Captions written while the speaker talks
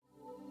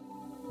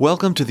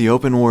Welcome to the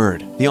Open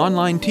Word, the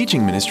online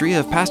teaching ministry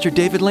of Pastor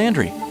David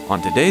Landry. On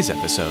today's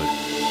episode,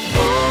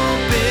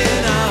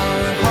 Open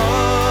our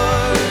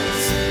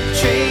hearts,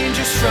 change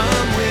us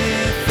from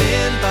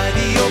within by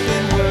the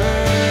open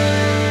word.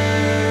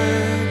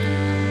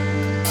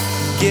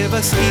 Give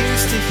us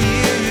ears to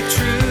hear your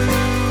truth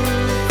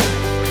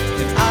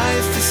and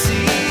eyes to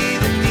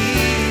see the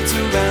needs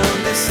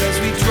around us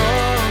as we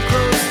draw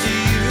close to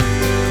you.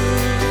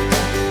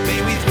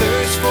 May we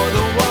thirst for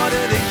the water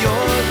that your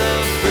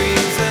love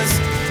brings us.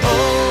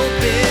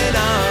 Open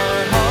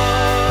our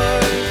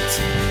hearts,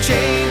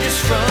 change us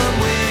from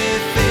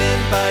within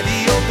by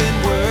the open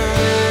word.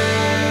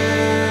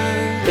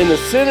 In the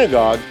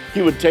synagogue,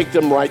 he would take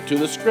them right to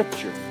the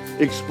scripture,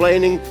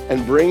 explaining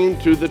and bringing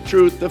to the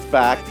truth the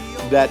fact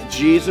that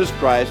Jesus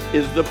Christ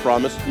is the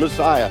promised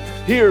Messiah.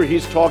 Here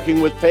he's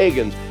talking with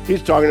pagans.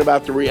 He's talking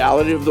about the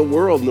reality of the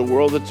world and the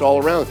world that's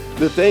all around.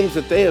 The things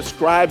that they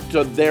ascribe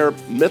to their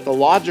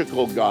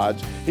mythological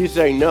gods, he's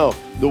saying, no,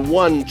 the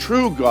one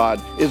true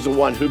God is the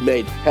one who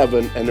made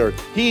heaven and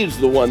earth. He's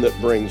the one that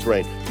brings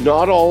rain,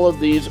 not all of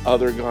these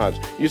other gods.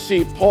 You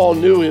see, Paul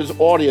knew his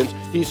audience.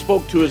 He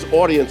spoke to his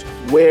audience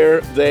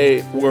where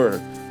they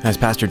were. as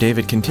Pastor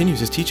David continues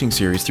his teaching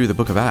series through the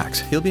book of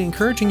Acts, he'll be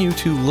encouraging you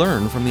to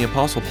learn from the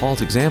Apostle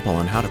Paul's example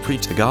on how to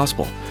preach the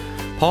gospel.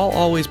 Paul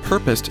always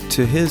purposed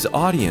to his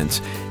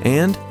audience,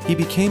 and he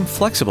became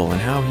flexible in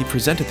how he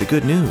presented the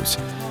good news.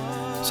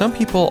 Some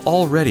people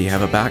already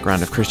have a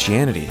background of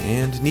Christianity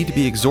and need to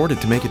be exhorted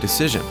to make a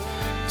decision.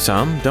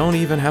 Some don't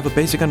even have a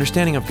basic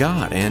understanding of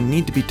God and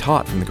need to be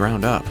taught from the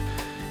ground up.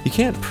 You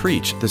can't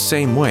preach the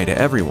same way to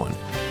everyone.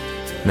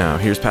 Now,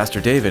 here's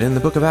Pastor David in the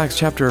book of Acts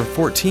chapter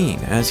 14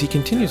 as he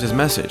continues his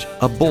message,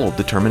 A Bold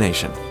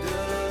Determination. Open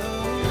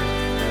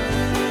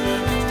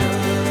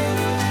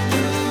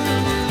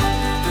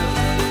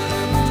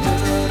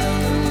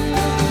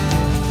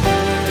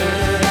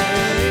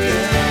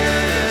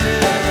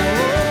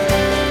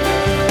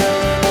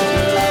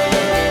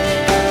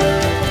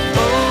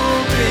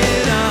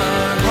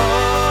our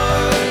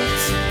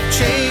hearts,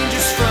 change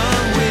us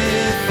from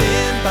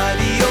within by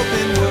the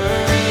open word.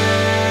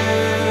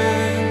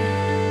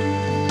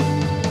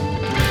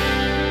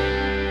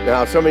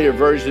 Now, some of your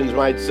versions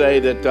might say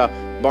that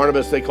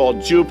Barnabas they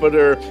called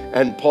Jupiter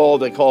and Paul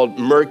they called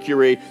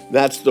Mercury.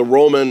 That's the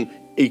Roman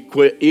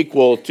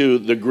equal to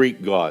the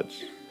Greek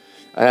gods.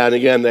 And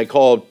again, they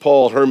called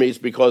Paul Hermes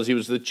because he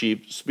was the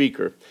chief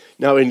speaker.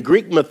 Now, in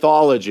Greek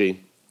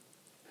mythology,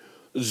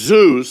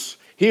 Zeus,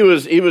 he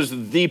was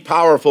the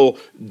powerful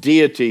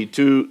deity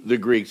to the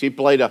Greeks. He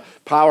played a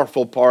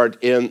powerful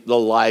part in the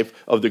life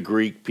of the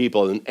Greek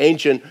people. In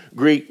ancient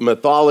Greek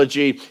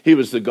mythology, he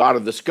was the god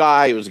of the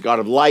sky, he was the god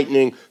of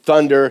lightning,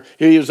 thunder.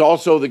 He was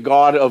also the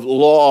god of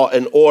law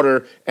and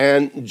order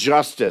and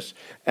justice.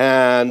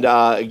 And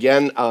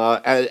again,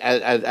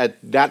 at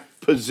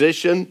that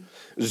position,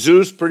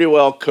 Zeus pretty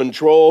well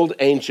controlled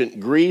ancient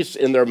Greece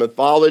in their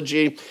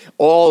mythology,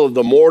 all of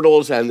the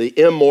mortals and the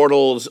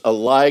immortals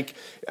alike.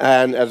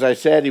 And as I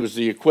said, he was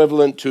the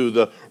equivalent to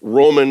the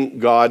Roman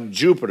god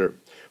Jupiter.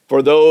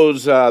 For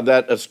those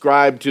that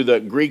ascribe to the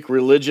Greek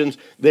religions,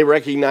 they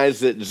recognize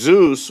that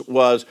Zeus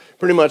was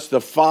pretty much the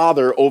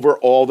father over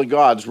all the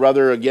gods.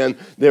 Whether, again,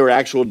 they were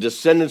actual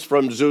descendants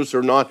from Zeus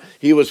or not,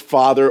 he was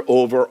father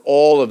over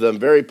all of them.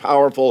 Very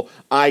powerful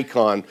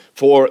icon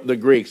for the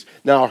Greeks.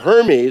 Now,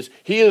 Hermes,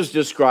 he is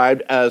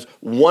described as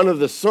one of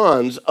the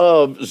sons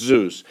of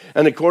Zeus.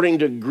 And according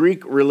to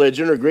Greek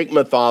religion or Greek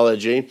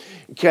mythology,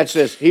 catch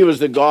this, he was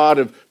the god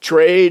of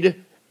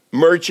trade,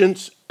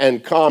 merchants,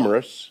 and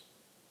commerce.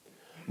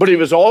 But he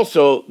was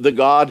also the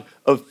god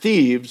of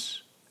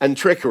thieves and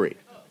trickery.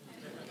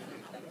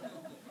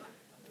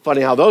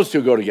 Funny how those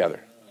two go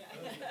together.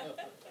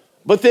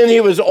 But then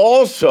he was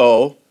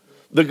also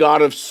the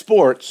god of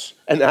sports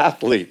and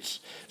athletes.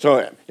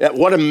 So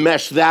what a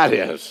mesh that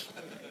is.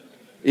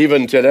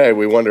 Even today,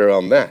 we wonder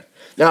on that.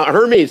 Now,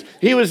 Hermes,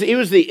 he was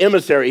the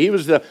emissary. He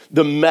was the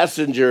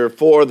messenger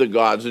for the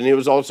gods, and he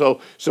was also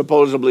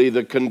supposedly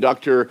the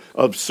conductor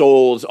of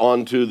souls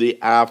onto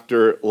the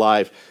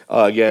afterlife,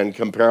 again,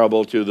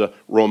 comparable to the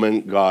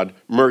Roman god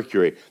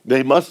Mercury.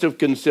 They must have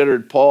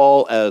considered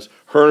Paul as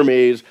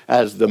Hermes,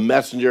 as the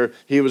messenger.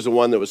 He was the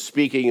one that was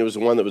speaking. He was the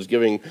one that was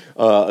giving,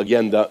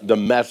 again, the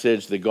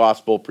message, the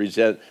gospel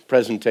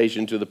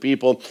presentation to the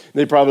people.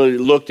 They probably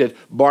looked at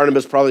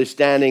Barnabas probably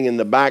standing in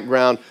the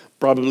background,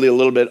 probably a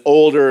little bit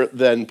older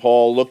than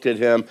Paul, looked at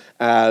him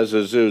as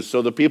a Zeus.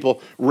 So the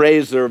people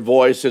raised their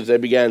voice as they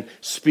began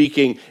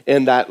speaking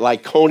in that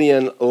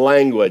Lycaonian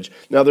language.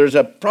 Now, there's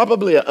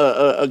probably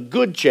a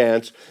good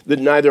chance that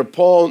neither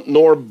Paul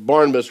nor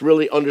Barnabas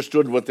really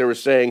understood what they were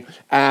saying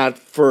at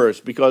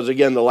first, because,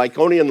 again, the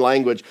Lycaonian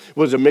language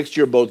was a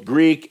mixture of both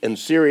Greek and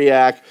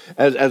Syriac,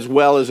 as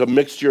well as a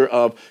mixture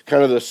of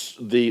kind of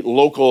the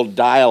local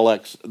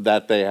dialects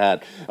that they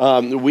had.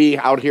 We,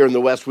 out here in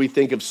the West, we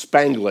think of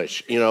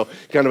Spanglish,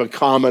 kind of a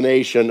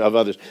combination of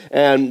others.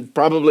 And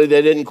probably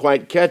they didn't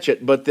quite catch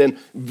it, but then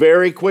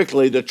very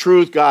quickly the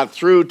truth got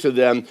through to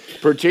them,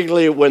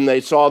 particularly when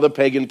they saw the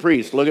pagan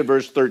priest. Look at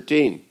verse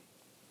 13.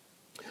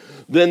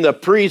 Then the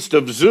priest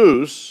of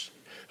Zeus,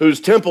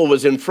 whose temple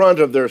was in front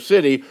of their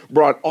city,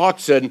 brought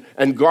oxen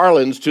and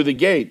garlands to the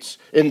gates,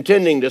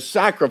 intending to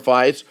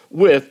sacrifice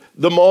with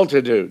the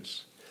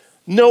multitudes.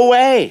 No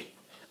way.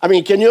 I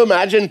mean, can you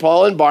imagine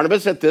Paul and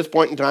Barnabas at this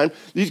point in time?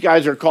 These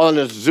guys are calling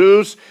us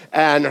Zeus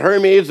and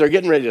Hermes. They're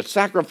getting ready to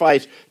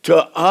sacrifice to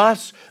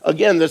us.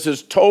 Again, this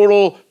is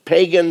total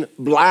pagan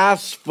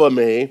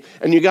blasphemy.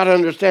 And you got to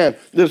understand,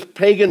 this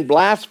pagan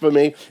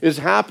blasphemy is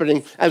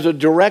happening as a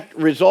direct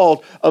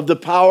result of the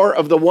power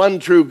of the one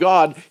true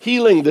God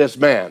healing this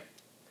man.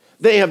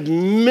 They have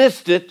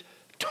missed it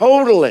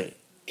totally.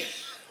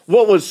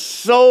 What was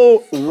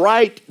so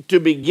right to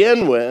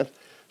begin with,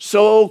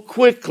 so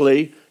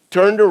quickly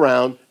turned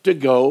around to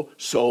go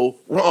so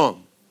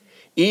wrong.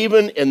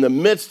 Even in the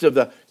midst of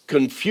the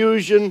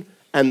confusion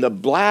and the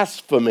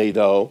blasphemy,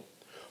 though,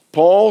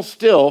 Paul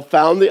still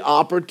found the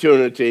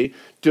opportunity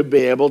to be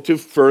able to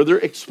further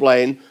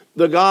explain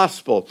the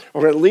gospel,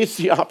 or at least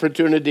the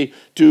opportunity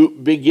to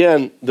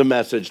begin the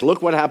message.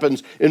 Look what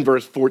happens in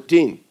verse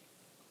 14.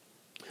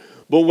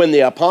 But when the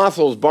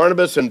apostles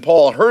Barnabas and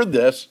Paul heard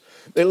this,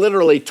 they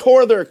literally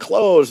tore their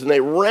clothes and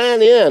they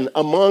ran in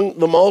among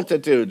the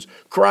multitudes,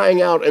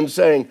 crying out and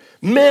saying,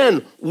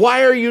 "Men,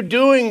 why are you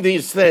doing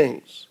these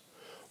things?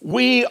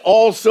 We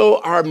also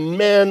are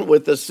men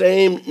with the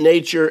same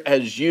nature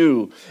as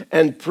you,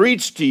 and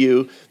preach to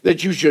you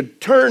that you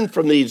should turn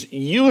from these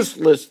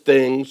useless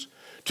things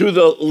to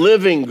the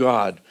living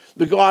God,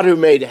 the God who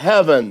made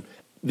heaven,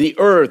 the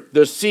earth,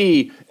 the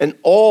sea, and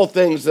all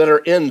things that are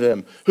in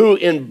them, who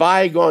in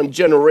bygone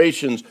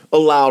generations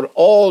allowed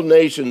all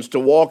nations to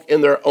walk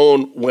in their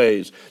own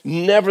ways.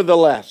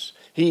 Nevertheless,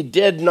 he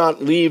did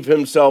not leave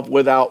himself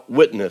without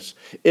witness.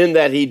 In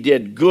that he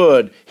did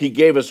good, he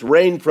gave us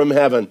rain from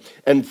heaven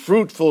and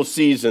fruitful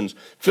seasons,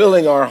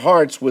 filling our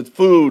hearts with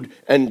food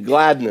and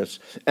gladness.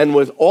 And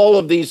with all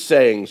of these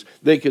sayings,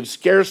 they could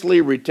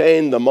scarcely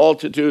retain the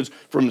multitudes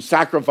from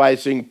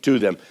sacrificing to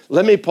them."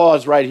 Let me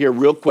pause right here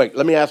real quick.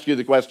 Let me ask you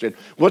the question.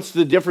 What's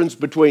the difference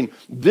between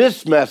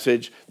this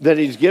message that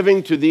he's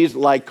giving to these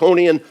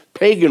Lycaonian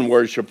pagan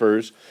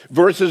worshipers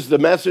versus the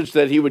message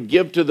that he would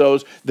give to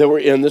those that were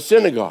in the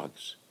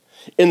synagogues?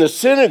 In the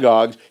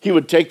synagogues, he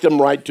would take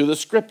them right to the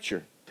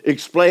scripture,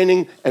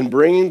 explaining and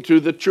bringing to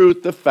the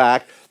truth the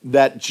fact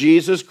that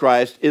Jesus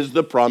Christ is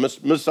the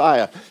promised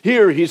Messiah.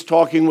 Here, he's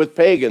talking with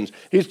pagans.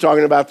 He's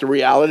talking about the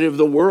reality of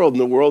the world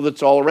and the world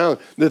that's all around.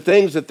 The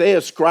things that they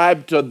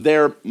ascribe to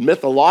their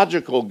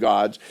mythological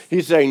gods,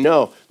 he's saying,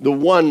 no, the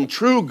one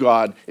true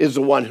God is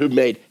the one who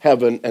made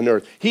heaven and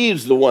earth.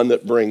 He's the one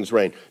that brings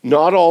rain,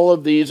 not all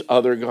of these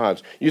other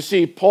gods. You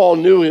see, Paul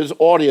knew his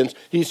audience.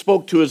 He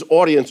spoke to his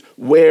audience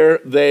where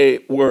they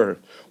were.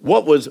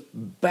 What was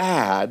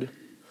bad,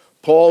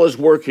 Paul is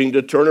working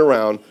to turn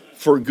around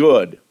for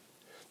good.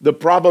 The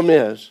problem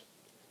is,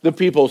 the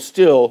people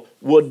still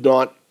would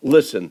not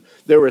listen.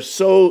 They were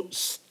so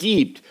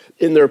steeped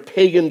in their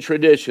pagan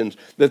traditions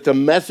that the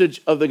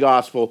message of the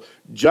gospel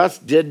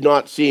just did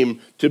not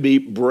seem to be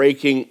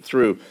breaking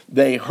through.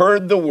 They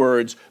heard the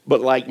words,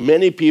 but like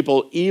many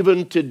people,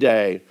 even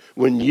today,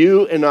 when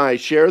you and I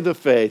share the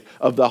faith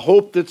of the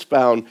hope that's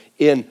found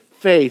in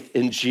faith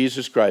in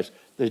Jesus Christ,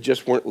 they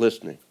just weren't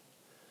listening.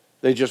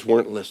 They just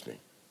weren't listening.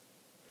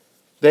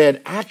 They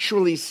had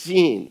actually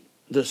seen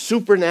the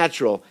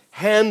supernatural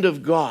hand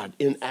of God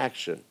in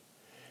action.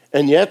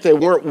 And yet they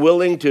weren't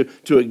willing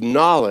to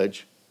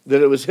acknowledge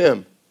that it was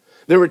him.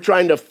 They were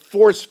trying to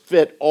force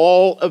fit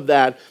all of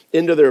that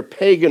into their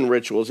pagan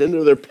rituals,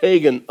 into their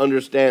pagan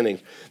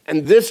understandings.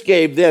 And this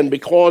gave then,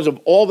 because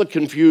of all the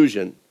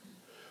confusion,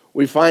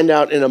 we find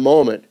out in a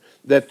moment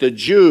that the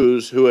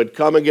Jews who had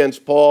come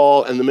against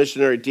Paul and the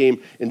missionary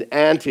team in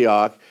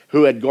Antioch,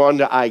 who had gone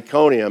to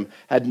Iconium,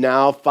 had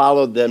now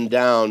followed them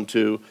down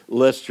to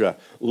Lystra.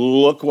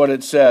 Look what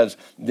it says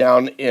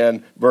down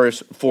in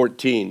verse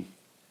 14.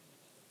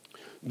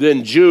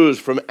 Then Jews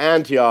from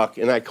Antioch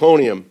and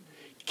Iconium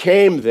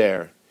came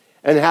there,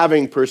 and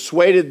having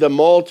persuaded the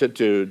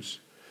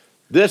multitudes,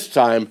 this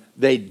time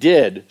they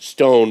did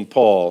stone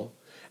Paul,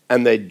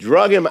 and they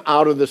drug him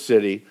out of the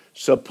city,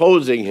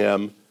 supposing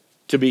him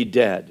to be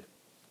dead.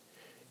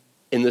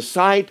 In the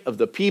sight of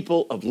the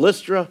people of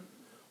Lystra,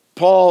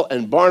 Paul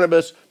and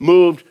Barnabas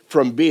moved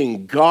from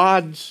being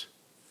gods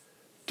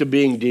to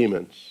being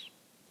demons.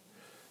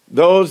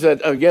 Those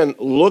that, again,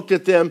 looked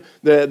at them,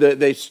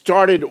 they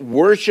started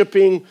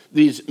worshiping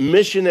these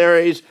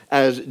missionaries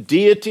as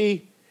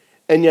deity,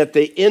 and yet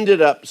they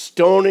ended up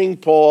stoning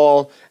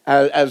Paul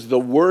as the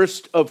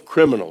worst of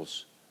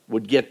criminals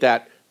would get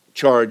that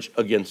charge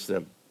against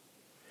them.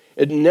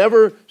 It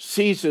never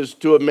ceases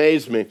to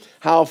amaze me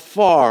how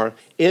far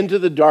into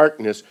the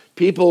darkness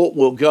people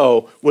will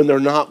go when they're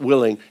not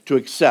willing to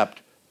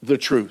accept the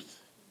truth.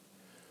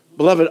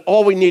 Beloved,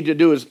 all we need to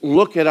do is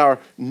look at our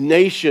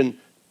nation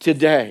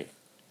today.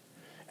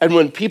 And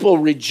when people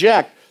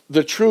reject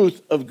the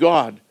truth of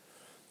God,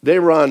 they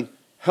run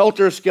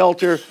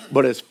helter-skelter,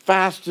 but as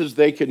fast as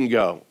they can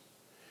go,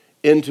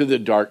 into the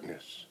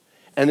darkness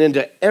and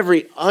into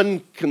every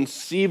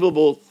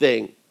unconceivable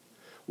thing.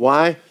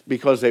 Why?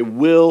 Because they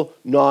will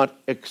not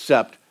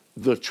accept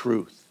the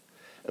truth.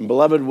 And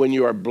beloved, when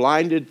you are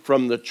blinded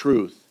from the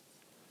truth,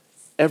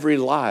 every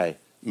lie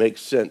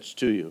makes sense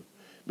to you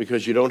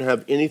because you don't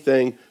have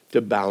anything to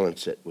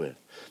balance it with.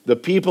 The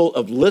people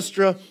of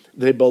Lystra,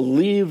 they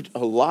believed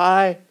a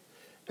lie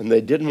and they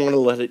didn't want to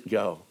let it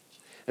go.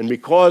 And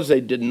because they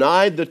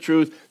denied the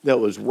truth that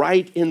was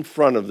right in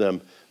front of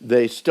them,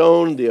 they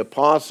stoned the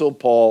Apostle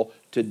Paul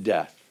to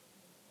death.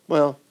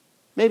 Well,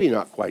 maybe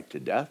not quite to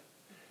death.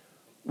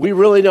 We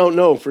really don't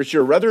know for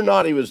sure. Whether or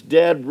not he was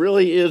dead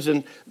really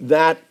isn't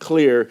that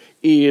clear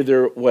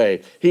either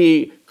way.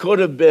 He could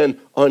have been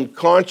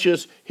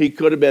unconscious. He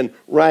could have been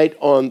right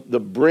on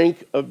the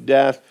brink of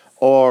death.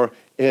 Or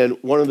in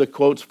one of the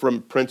quotes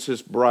from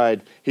Princess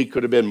Bride, he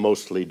could have been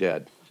mostly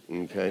dead.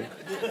 Okay?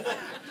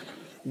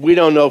 We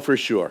don't know for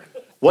sure.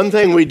 One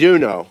thing we do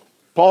know,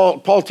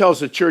 Paul tells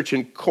the church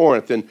in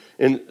Corinth in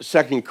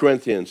 2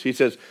 Corinthians, he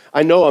says,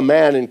 I know a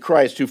man in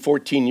Christ who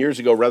 14 years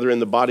ago, whether in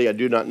the body I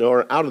do not know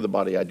or out of the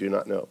body I do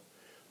not know,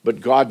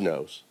 but God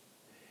knows.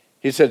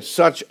 He said,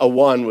 such a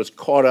one was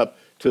caught up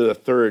to the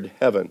third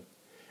heaven.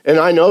 And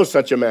I know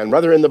such a man,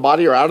 whether in the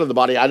body or out of the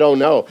body, I don't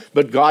know,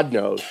 but God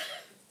knows.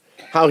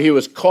 How he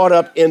was caught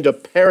up into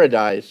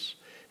paradise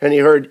and he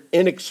heard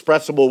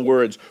inexpressible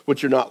words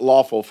which are not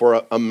lawful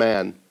for a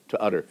man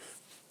to utter.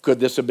 Could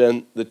this have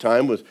been the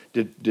time?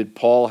 Did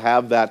Paul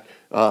have that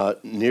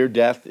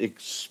near-death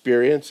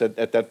experience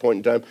at that point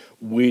in time?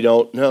 We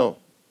don't know.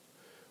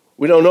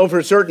 We don't know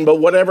for certain, but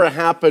whatever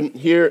happened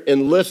here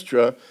in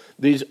Lystra,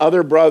 these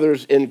other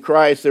brothers in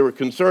Christ, they were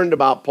concerned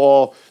about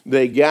Paul.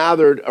 They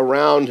gathered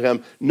around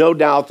him. No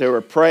doubt they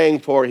were praying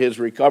for his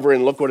recovery.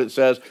 And look what it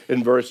says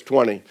in verse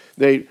 20.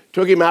 They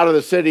took him out of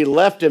the city,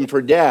 left him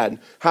for dead.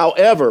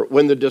 However,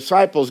 when the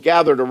disciples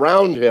gathered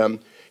around him,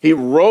 he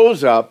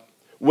rose up,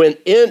 went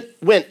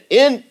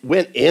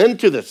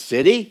into the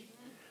city?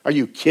 Are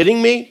you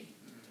kidding me?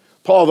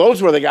 Paul, those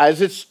were the guys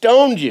that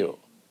stoned you.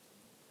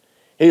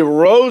 He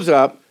rose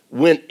up,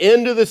 went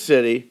into the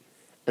city,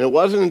 and it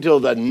wasn't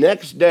until the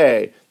next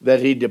day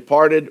that he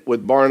departed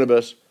with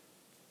Barnabas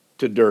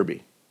to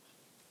Derbe.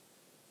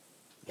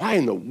 Why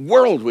in the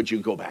world would you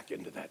go back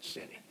into that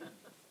city?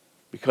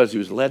 Because he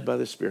was led by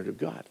the Spirit of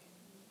God.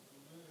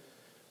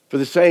 For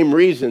the same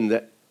reason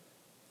that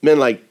men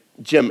like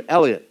Jim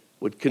Elliot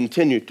would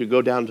continue to go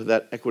down to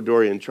that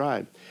Ecuadorian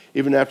tribe,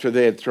 even after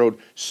they had thrown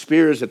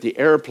spears at the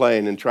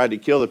airplane and tried to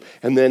kill them.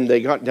 And then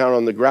they got down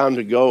on the ground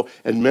to go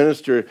and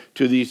minister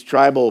to these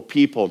tribal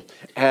people.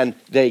 And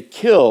they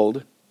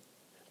killed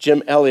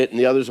Jim Elliot and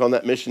the others on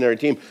that missionary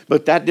team.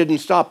 But that didn't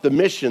stop the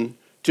mission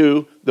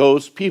to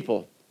those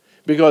people,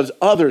 because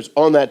others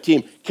on that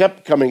team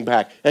kept coming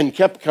back and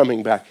kept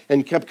coming back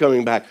and kept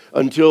coming back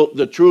until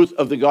the truth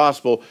of the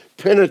gospel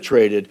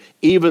penetrated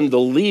even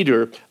the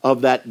leader of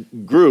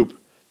that group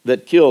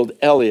that killed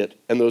Elliot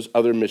and those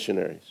other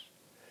missionaries.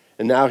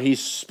 And now he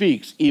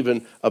speaks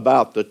even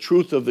about the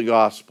truth of the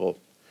gospel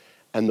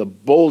and the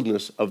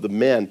boldness of the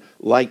men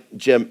like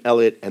Jim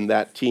Elliot and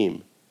that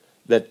team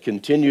that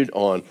continued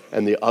on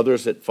and the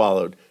others that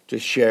followed to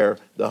share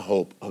the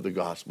hope of the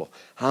gospel.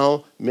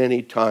 How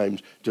many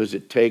times does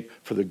it take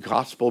for the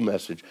gospel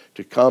message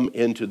to come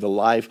into the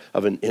life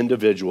of an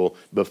individual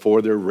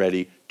before they're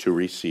ready to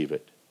receive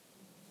it?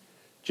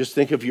 Just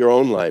think of your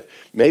own life.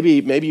 Maybe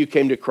you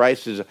came to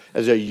Christ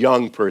as a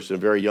young person, a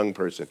very young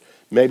person.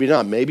 Maybe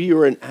not. Maybe you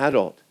were an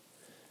adult.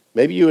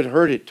 Maybe you had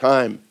heard it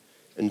time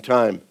and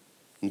time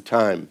and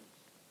time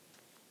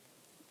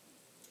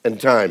and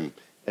time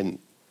and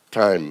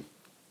time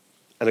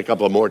and a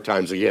couple of more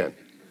times again.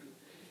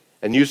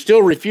 And you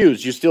still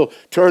refused. You still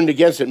turned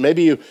against it.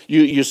 Maybe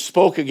you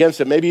spoke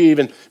against it. Maybe you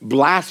even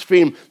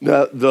blasphemed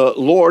the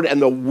Lord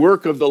and the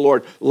work of the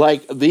Lord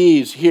like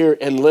these here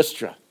in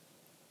Lystra.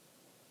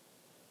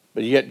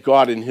 But yet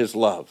God in his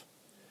love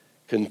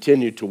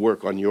continued to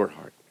work on your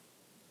heart.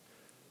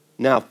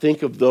 Now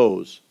think of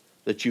those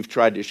that you've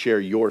tried to share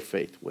your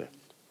faith with.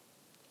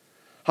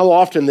 How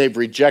often they've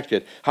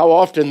rejected. How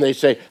often they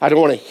say, I don't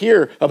want to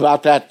hear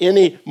about that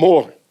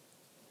anymore.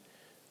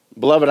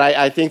 Beloved,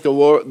 I think the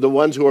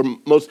ones who are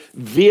most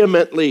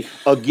vehemently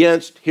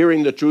against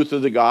hearing the truth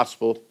of the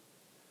gospel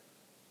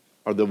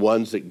are the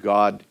ones that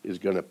God is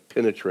going to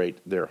penetrate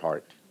their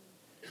heart.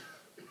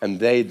 And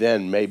they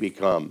then may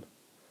become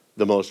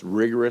the most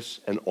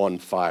rigorous and on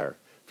fire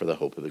for the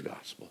hope of the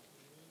gospel.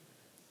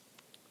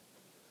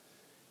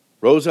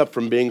 Rose up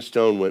from being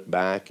stoned, went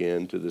back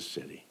into the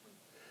city.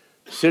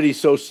 The city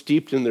so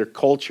steeped in their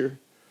culture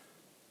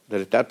that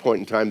at that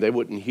point in time they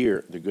wouldn't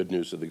hear the good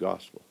news of the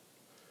gospel.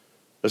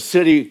 A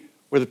city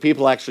where the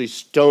people actually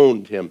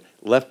stoned him,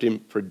 left him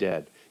for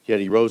dead. Yet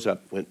he rose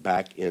up, went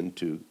back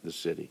into the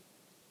city.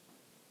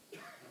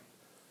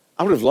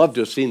 I would have loved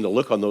to have seen the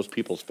look on those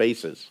people's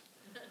faces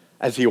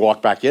as he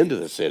walked back into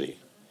the city.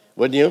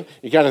 Wouldn't you?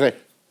 You kind of think,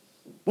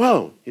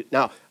 whoa.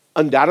 Now,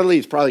 undoubtedly,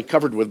 he's probably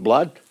covered with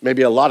blood,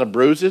 maybe a lot of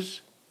bruises.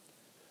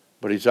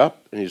 But he's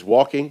up and he's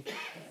walking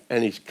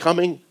and he's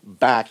coming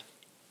back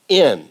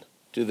in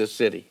to the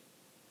city.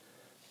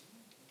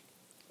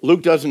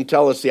 Luke doesn't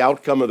tell us the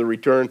outcome of the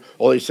return.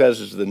 All he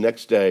says is the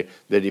next day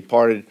they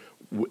departed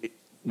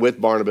with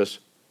Barnabas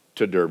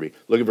to Derbe.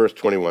 Look at verse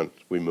 21.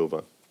 We move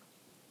on.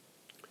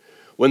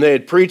 When they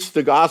had preached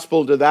the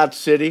gospel to that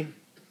city,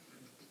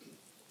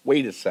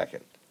 wait a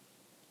second.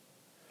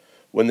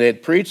 When they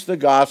had preached the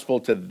gospel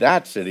to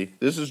that city,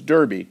 this is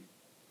Derbe,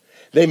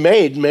 they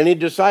made many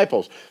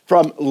disciples.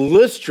 From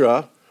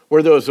Lystra,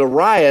 where there was a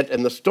riot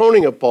and the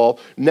stoning of Paul,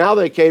 now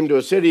they came to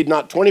a city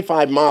not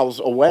 25 miles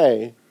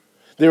away.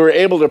 They were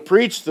able to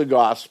preach the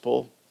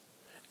gospel,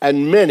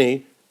 and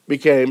many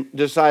became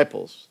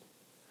disciples.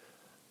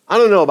 I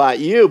don't know about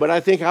you, but I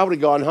think I would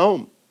have gone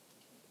home.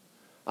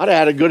 I'd have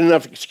had a good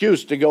enough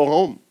excuse to go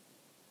home.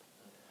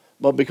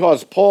 But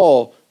because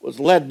Paul was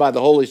led by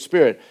the Holy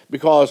Spirit,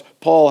 because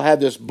Paul had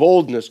this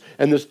boldness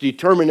and this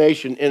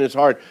determination in his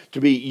heart to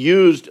be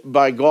used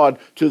by God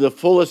to the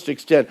fullest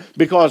extent,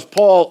 because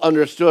Paul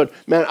understood,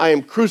 man, I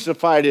am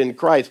crucified in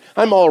Christ.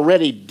 I'm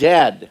already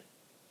dead.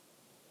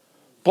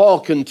 Paul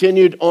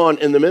continued on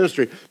in the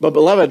ministry. But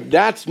beloved,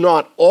 that's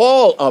not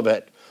all of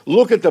it.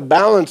 Look at the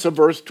balance of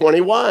verse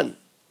 21.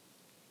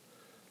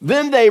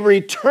 Then they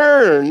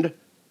returned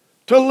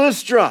to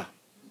Lystra,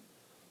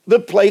 the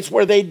place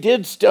where they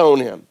did stone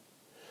him.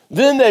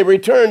 Then they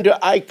returned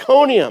to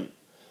Iconium,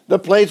 the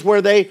place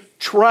where they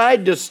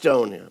tried to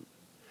stone him.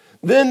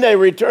 Then they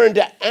returned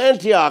to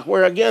Antioch,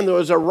 where again there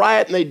was a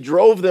riot and they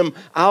drove them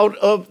out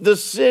of the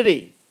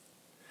city.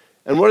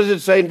 And what does it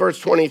say in verse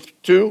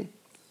 22?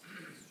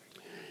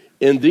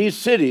 In these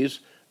cities,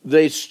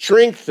 they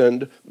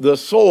strengthened the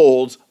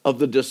souls of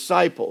the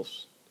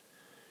disciples.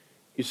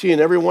 You see, in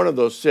every one of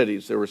those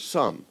cities, there were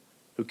some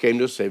who came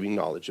to a saving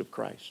knowledge of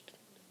Christ.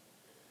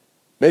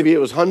 Maybe it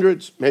was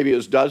hundreds, maybe it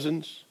was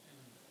dozens.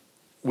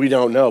 We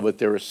don't know, but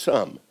there were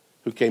some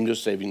who came to a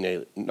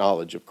saving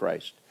knowledge of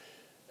Christ.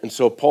 And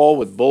so Paul,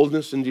 with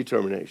boldness and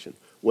determination,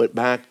 went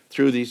back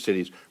through these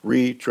cities,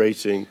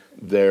 retracing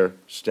their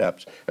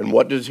steps. And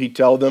what does he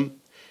tell them?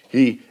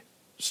 He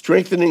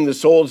strengthening the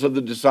souls of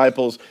the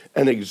disciples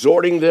and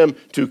exhorting them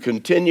to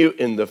continue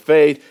in the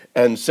faith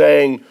and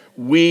saying,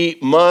 we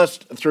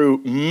must, through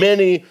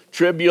many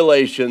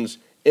tribulations,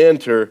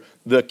 enter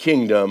the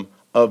kingdom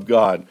of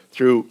God.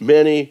 Through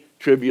many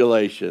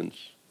tribulations.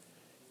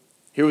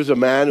 Here was a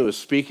man who was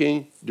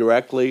speaking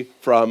directly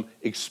from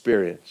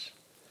experience.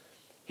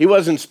 He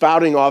wasn't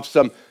spouting off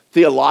some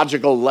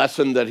theological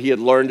lesson that he had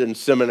learned in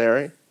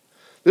seminary.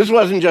 This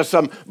wasn't just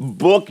some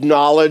book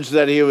knowledge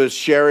that he was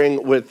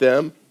sharing with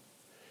them.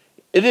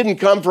 It didn't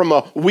come from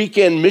a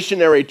weekend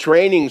missionary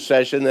training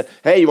session that,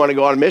 hey, you want to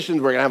go on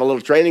missions? We're going to have a little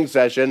training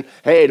session.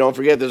 Hey, don't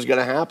forget this is going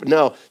to happen.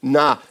 No,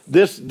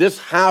 this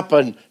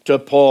happened to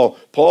Paul.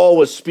 Paul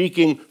was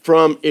speaking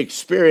from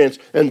experience,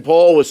 and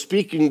Paul was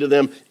speaking to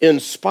them in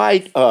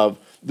spite of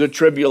the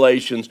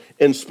tribulations,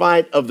 in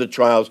spite of the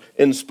trials,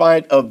 in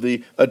spite of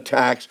the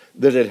attacks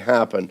that had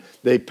happened.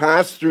 They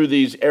passed through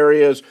these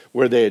areas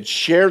where they had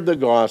shared the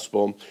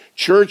gospel.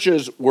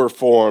 Churches were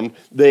formed.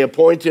 They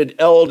appointed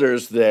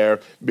elders there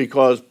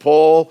because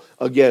Paul,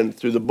 again,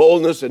 through the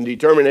boldness and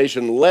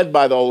determination led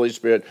by the Holy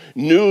Spirit,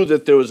 knew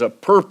that there was a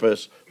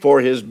purpose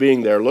for his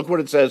being there. Look what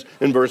it says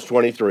in verse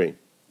 23.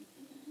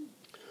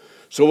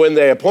 So when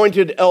they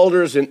appointed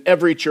elders in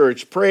every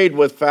church, prayed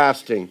with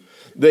fasting,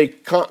 they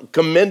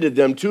commended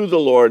them to the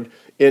Lord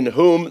in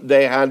whom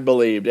they had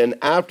believed. And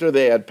after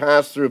they had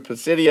passed through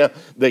Pisidia,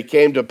 they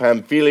came to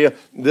Pamphylia.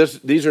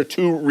 These are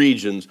two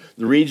regions.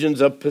 The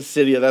regions of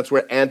Pisidia, that's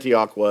where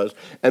Antioch was,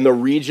 and the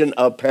region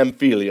of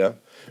Pamphylia.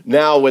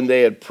 Now, when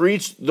they had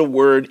preached the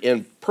word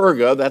in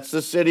Perga, that's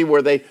the city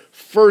where they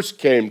first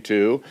came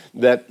to,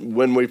 that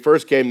when we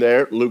first came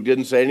there, Luke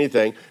didn't say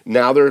anything.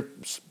 Now they're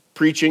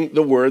preaching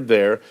the word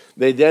there.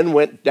 They then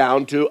went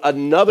down to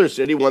another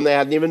city, one they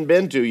hadn't even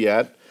been to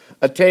yet,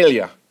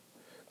 Attalia.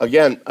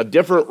 Again, a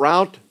different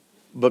route,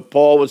 but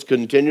Paul was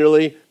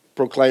continually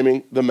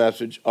proclaiming the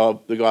message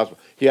of the gospel.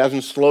 He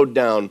hasn't slowed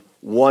down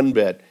one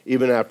bit,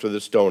 even after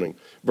the stoning.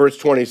 Verse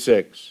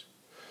 26.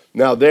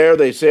 Now there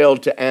they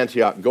sailed to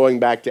Antioch, going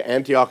back to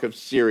Antioch of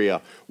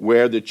Syria,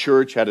 where the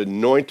church had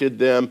anointed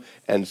them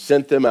and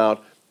sent them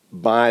out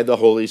by the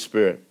Holy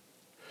Spirit.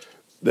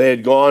 They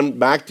had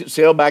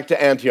sailed back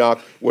to Antioch,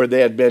 where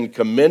they had been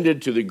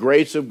commended to the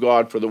grace of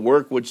God for the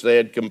work which they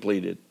had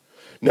completed.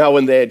 Now,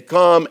 when they had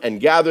come and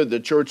gathered the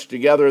church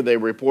together, they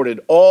reported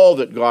all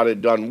that God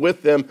had done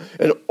with them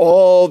and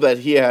all that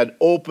he had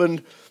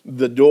opened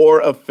the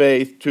door of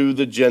faith to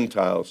the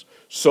Gentiles.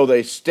 So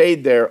they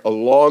stayed there a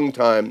long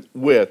time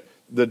with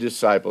the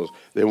disciples.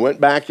 They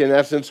went back, in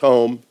essence,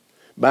 home,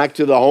 back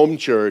to the home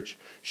church,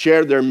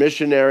 shared their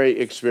missionary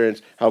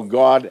experience, how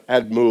God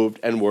had moved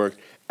and worked,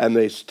 and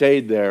they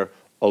stayed there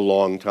a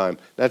long time.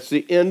 That's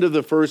the end of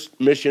the first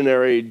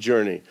missionary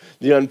journey.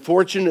 The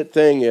unfortunate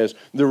thing is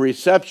the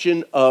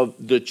reception of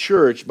the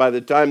church by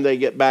the time they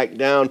get back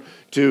down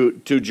to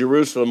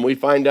Jerusalem. We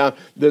find out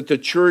that the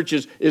church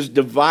is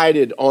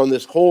divided on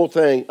this whole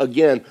thing,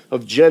 again,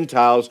 of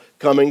Gentiles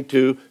coming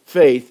to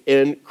faith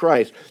in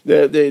Christ.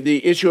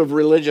 The issue of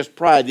religious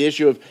pride, the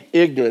issue of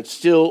ignorance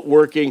still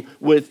working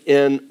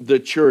within the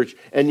church.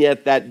 And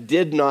yet that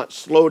did not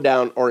slow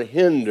down or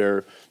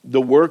hinder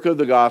the work of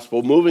the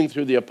gospel moving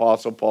through the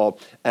Apostle Paul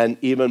and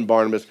even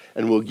Barnabas,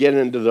 and we'll get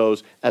into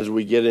those as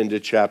we get into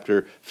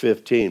chapter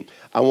 15.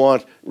 I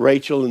want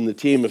Rachel and the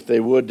team, if they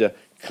would, to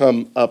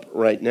come up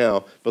right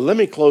now. But let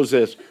me close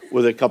this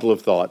with a couple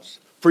of thoughts.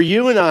 For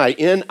you and I,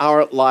 in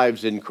our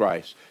lives in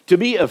Christ, to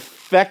be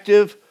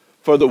effective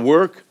for the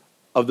work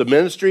of the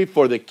ministry,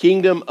 for the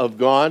kingdom of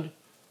God,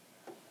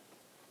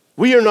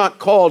 we are not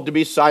called to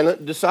be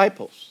silent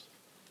disciples.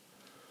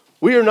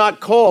 We are not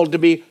called to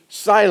be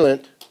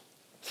silent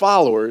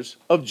followers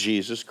of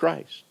Jesus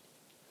Christ.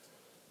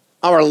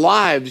 Our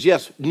lives,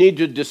 yes, need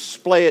to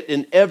display it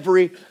in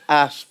every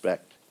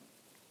aspect.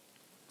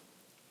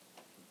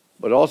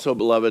 But also,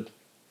 beloved,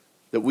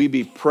 that we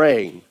be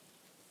praying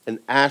and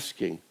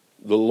asking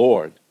the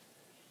Lord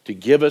to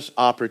give us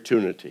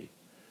opportunity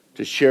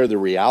to share the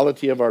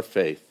reality of our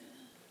faith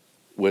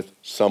with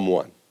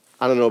someone.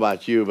 I don't know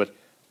about you, but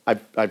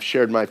I've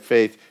shared my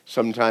faith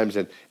sometimes,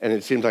 and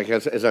it seems like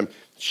as I'm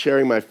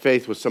sharing my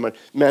faith with someone,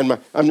 man,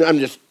 I'm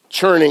just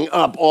churning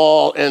up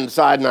all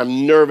inside, and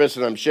I'm nervous,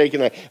 and I'm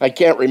shaking. I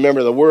can't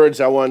remember the words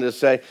I wanted to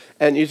say.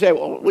 And you say,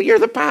 well, you're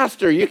the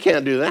pastor. You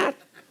can't do that.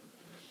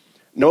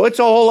 No, it's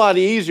a whole lot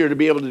easier to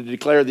be able to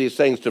declare these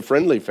things to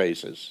friendly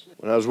faces.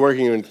 When I was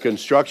working in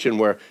construction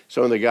where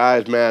some of the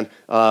guys, man,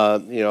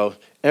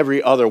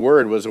 every other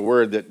word was a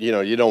word that,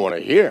 you don't want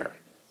to hear.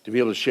 To be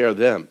able to share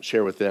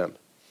with them.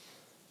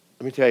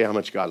 Let me tell you how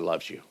much God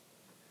loves you.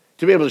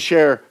 To be able to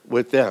share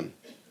with them.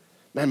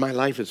 Man, my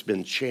life has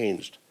been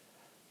changed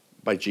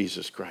by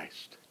Jesus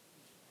Christ.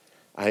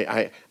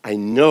 I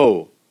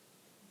know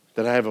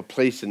that I have a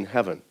place in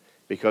heaven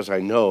because I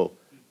know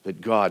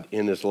that God,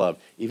 in his love,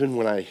 even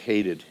when I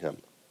hated him,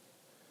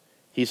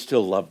 he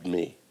still loved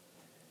me,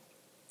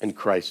 and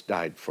Christ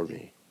died for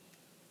me.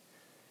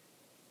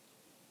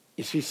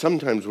 You see,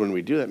 sometimes when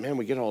we do that, man,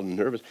 we get all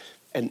nervous.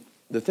 And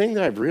the thing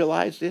that I've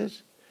realized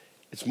is,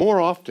 it's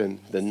more often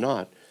than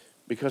not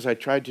because I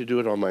tried to do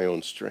it on my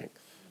own strength.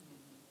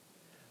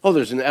 Oh,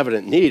 there's an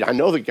evident need. I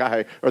know the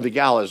guy or the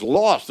gal is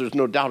lost. There's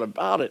no doubt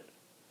about it.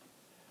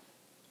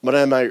 But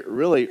am I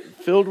really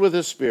filled with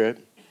the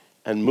Spirit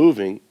and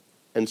moving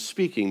and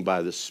speaking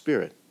by the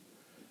Spirit?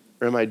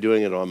 Or am I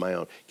doing it on my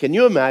own? Can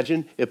you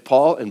imagine if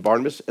Paul and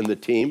Barnabas and the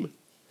team,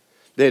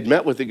 they had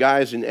met with the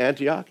guys in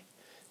Antioch?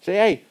 Say,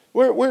 hey,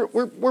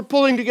 we're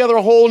pulling together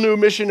a whole new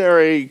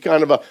missionary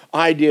kind of a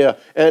idea,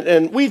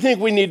 and we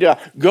think we need to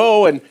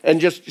go and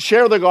just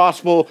share the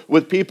gospel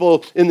with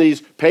people in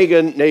these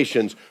pagan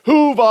nations.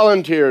 Who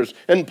volunteers?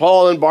 And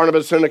Paul and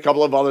Barnabas and a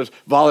couple of others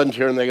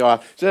volunteer, and they go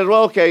out. Says,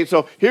 well, okay,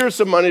 so here's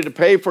some money to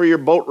pay for your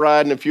boat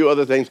ride and a few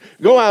other things.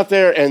 Go out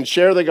there and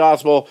share the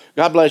gospel.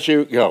 God bless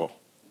you. Go.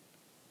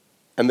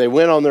 And they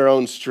went on their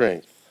own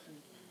strength.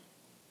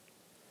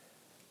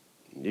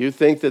 Do you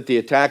think that the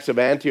attacks of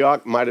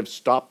Antioch might have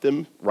stopped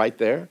them right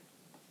there?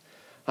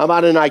 How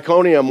about in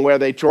Iconium, where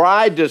they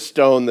tried to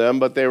stone them,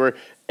 but they were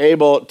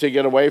able to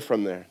get away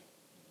from there?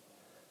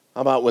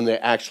 How about when they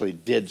actually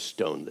did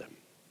stone them?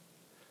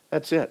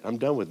 That's it. I'm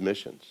done with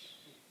missions.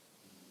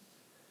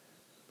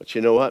 But you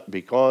know what?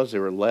 Because they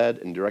were led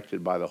and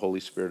directed by the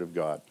Holy Spirit of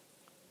God.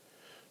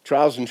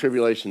 Trials and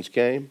tribulations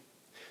came.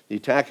 The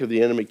attack of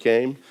the enemy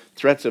came.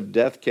 Threats of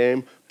death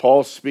came.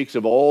 Paul speaks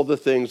of all the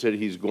things that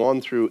he's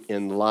gone through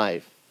in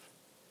life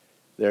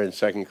there in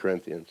 2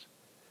 Corinthians.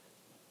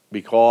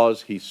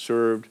 Because he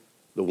served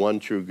the one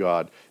true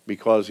God.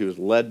 Because he was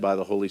led by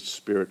the Holy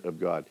Spirit of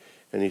God.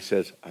 And he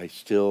says, I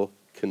still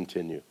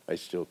continue. I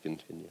still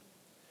continue.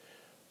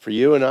 For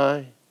you and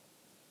I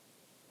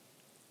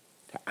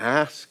to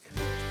ask,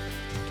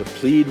 to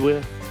plead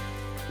with,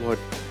 Lord,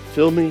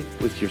 fill me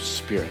with your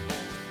Spirit,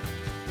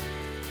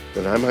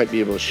 that I might be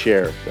able to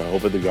share the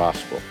hope of the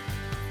gospel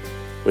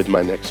with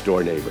my next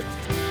door neighbor.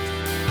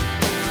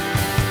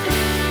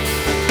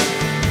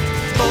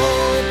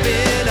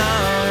 Open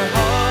our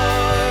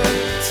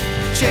hearts,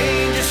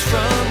 change us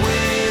from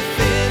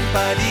within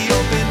by the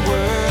open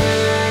word.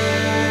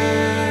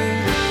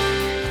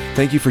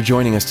 Thank you for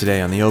joining us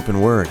today on the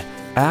Open Word.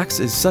 Acts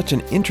is such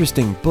an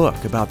interesting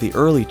book about the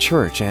early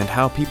church and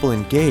how people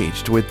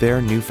engaged with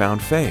their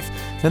newfound faith,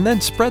 and then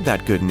spread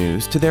that good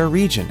news to their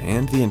region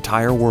and the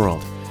entire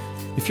world.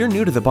 If you're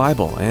new to the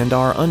Bible and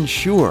are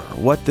unsure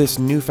what this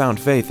newfound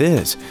faith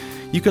is,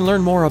 you can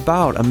learn more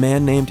about a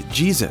man named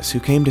Jesus who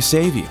came to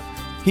save you.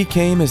 He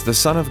came as the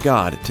Son of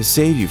God to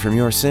save you from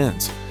your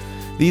sins.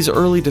 These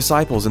early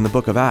disciples in the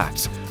book of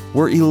Acts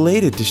were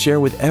elated to share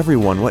with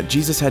everyone what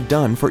Jesus had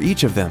done for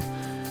each of them.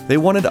 They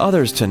wanted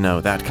others to know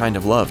that kind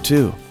of love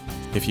too.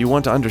 If you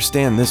want to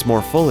understand this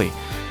more fully,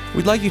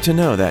 we'd like you to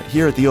know that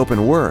here at the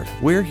Open Word,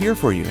 we're here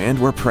for you and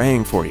we're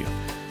praying for you.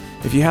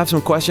 If you have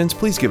some questions,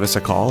 please give us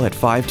a call at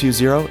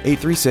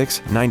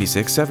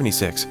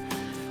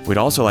 520-836-9676. We'd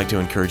also like to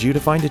encourage you to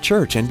find a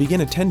church and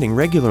begin attending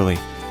regularly.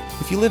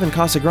 If you live in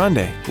Casa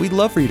Grande, we'd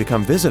love for you to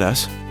come visit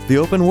us. The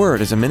Open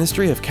Word is a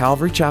ministry of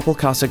Calvary Chapel,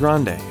 Casa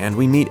Grande, and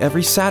we meet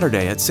every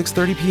Saturday at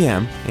 6:30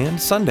 p.m. and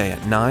Sunday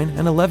at 9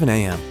 and 11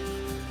 a.m.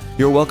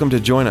 You're welcome to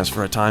join us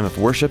for a time of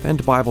worship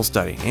and Bible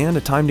study and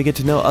a time to get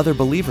to know other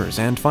believers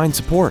and find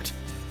support.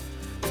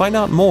 Find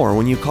out more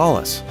when you call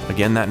us.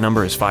 Again, that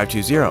number is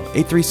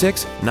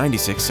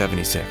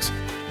 520-836-9676.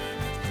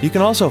 You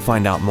can also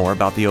find out more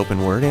about the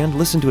Open Word and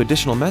listen to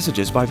additional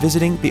messages by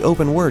visiting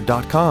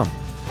theopenword.com.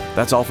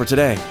 That's all for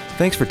today.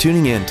 Thanks for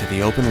tuning in to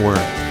the Open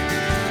Word.